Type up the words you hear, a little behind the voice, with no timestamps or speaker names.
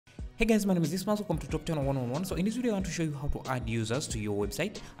Hey guys, my name is Ismail. Welcome to Top 10 111. So in this video, I want to show you how to add users to your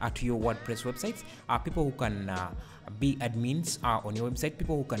website, to your WordPress websites. People who can be admins on your website,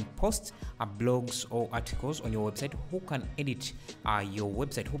 people who can post blogs or articles on your website, who can edit your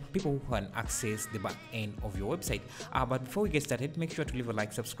website, people who can access the back end of your website. But before we get started, make sure to leave a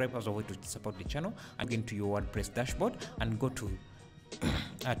like, subscribe as a way to support the channel, and get into your WordPress dashboard and go to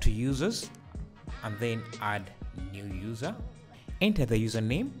to users, and then add new user. Enter the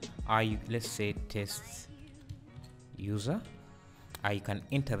username. Let's say test user. You can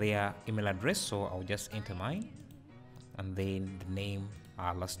enter their email address, so I'll just enter mine, and then the name,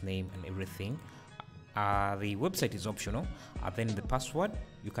 last name, and everything. The website is optional. Then the password,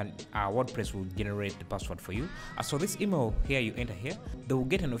 you can WordPress will generate the password for you. So this email here, you enter here, they will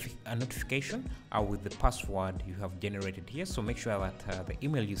get a notification with the password you have generated here. So make sure that the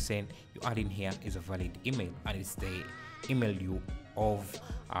email you send, you add in here, is a valid email, and it's the email you of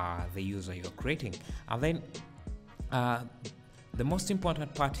the user you're creating. And then the most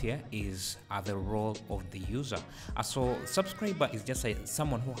important part here is the role of the user. So subscriber is just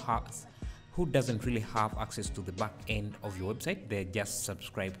someone who doesn't really have access to the back end of your website. They just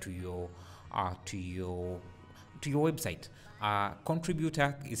subscribe to your website.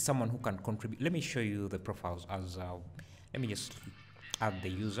 Contributor is someone who can contribute. Let me show you the profiles as let me just add the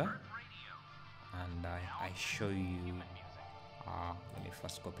user, and I show you. Let me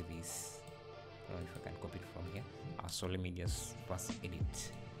first copy this. I don't know if I can copy it from here. So let me just first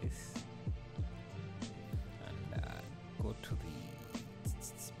edit this and go to the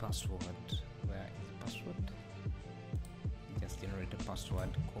password. Where is the password? Just generate a password,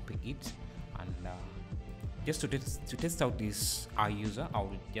 copy it, and just to test out this user, I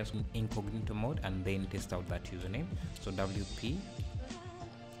will just incognito mode and then test out that username. So WP.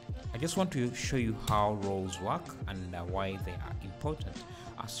 I just want to show you how roles work and why they are important.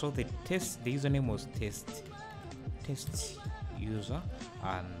 So the username was test user,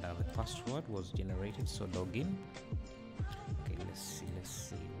 and the password was generated. So login. Okay, let's see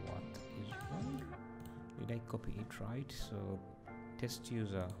what is wrong. Did I copy it right? So test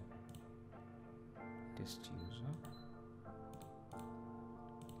user.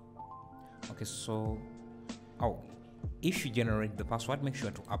 Okay, so if you generate the password, make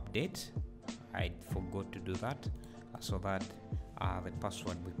sure to update. I forgot to do that, so that the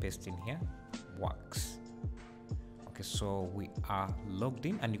password we paste in here works. Okay, so we are logged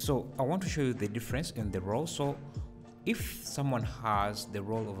in, and so I want to show you the difference in the role. So if someone has the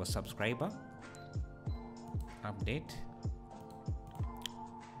role of a subscriber, update.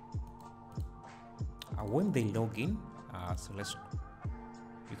 When they log in,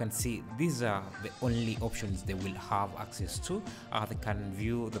 you can see these are the only options they will have access to. They can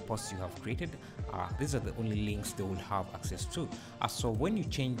view the posts you have created. These are the only links they will have access to. So when you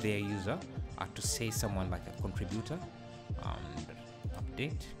change their user to say someone like a contributor, and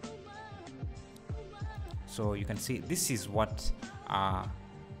update, so you can see this is what a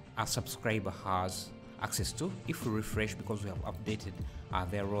subscriber has access to. If we refresh, because we have updated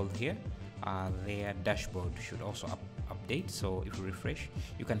their role here, their dashboard should also update. So if you refresh,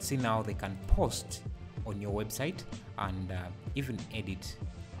 you can see now they can post on your website and even edit.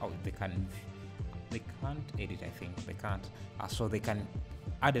 They can't edit. I think they can't. So they can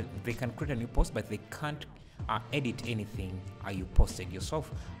they can create a new post, but they can't edit anything you posted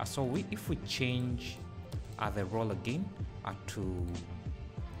yourself. So if we change the role again to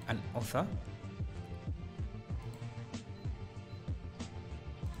an author,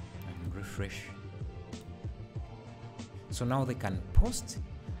 and refresh, so now they can post,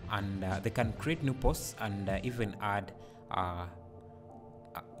 and they can create new posts, and even add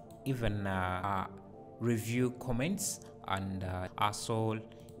review comments, and so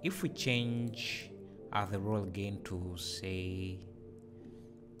if we change the role again to say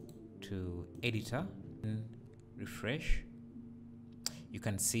to editor and refresh, you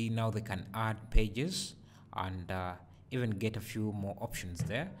can see now they can add pages and even get a few more options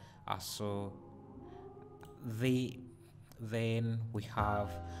there. So then we have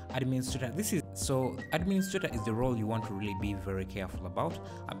administrator. Administrator is the role you want to really be very careful about,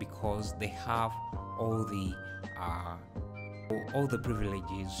 because they have all the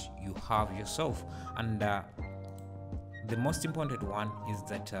privileges you have yourself, and the most important one is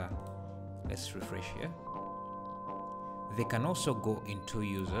that let's refresh here. They can also go into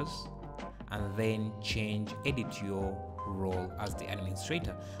users and then edit your role as the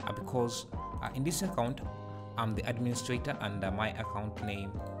administrator, because in this account I'm the administrator, and my account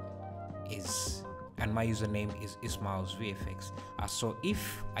name is, and my username is Ismail's VFX. So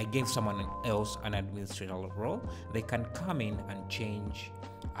if I gave someone else an administrator role, they can come in and change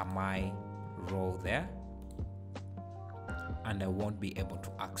my role there, and I won't be able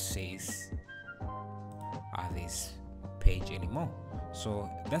to access this page anymore. So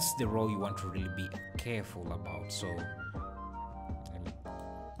that's the role you want to really be careful about. So let me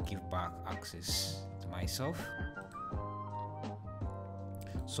give back access to myself.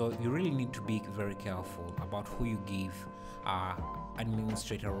 So you really need to be very careful about who you give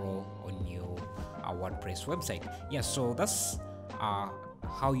administrator role on your WordPress website. Yeah, so that's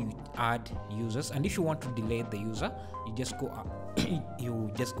how you add users. And if you want to delete the user, you just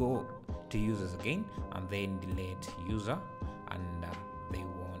go to users again and then delete user, and they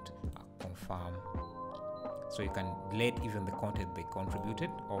won't confirm. So you can delete even the content they contributed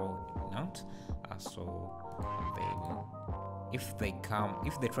or not. So then if they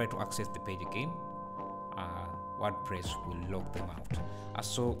try to access the page again, WordPress will lock them out.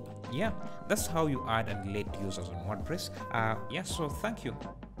 So yeah, that's how you add and delete users on WordPress. Yeah, so thank you.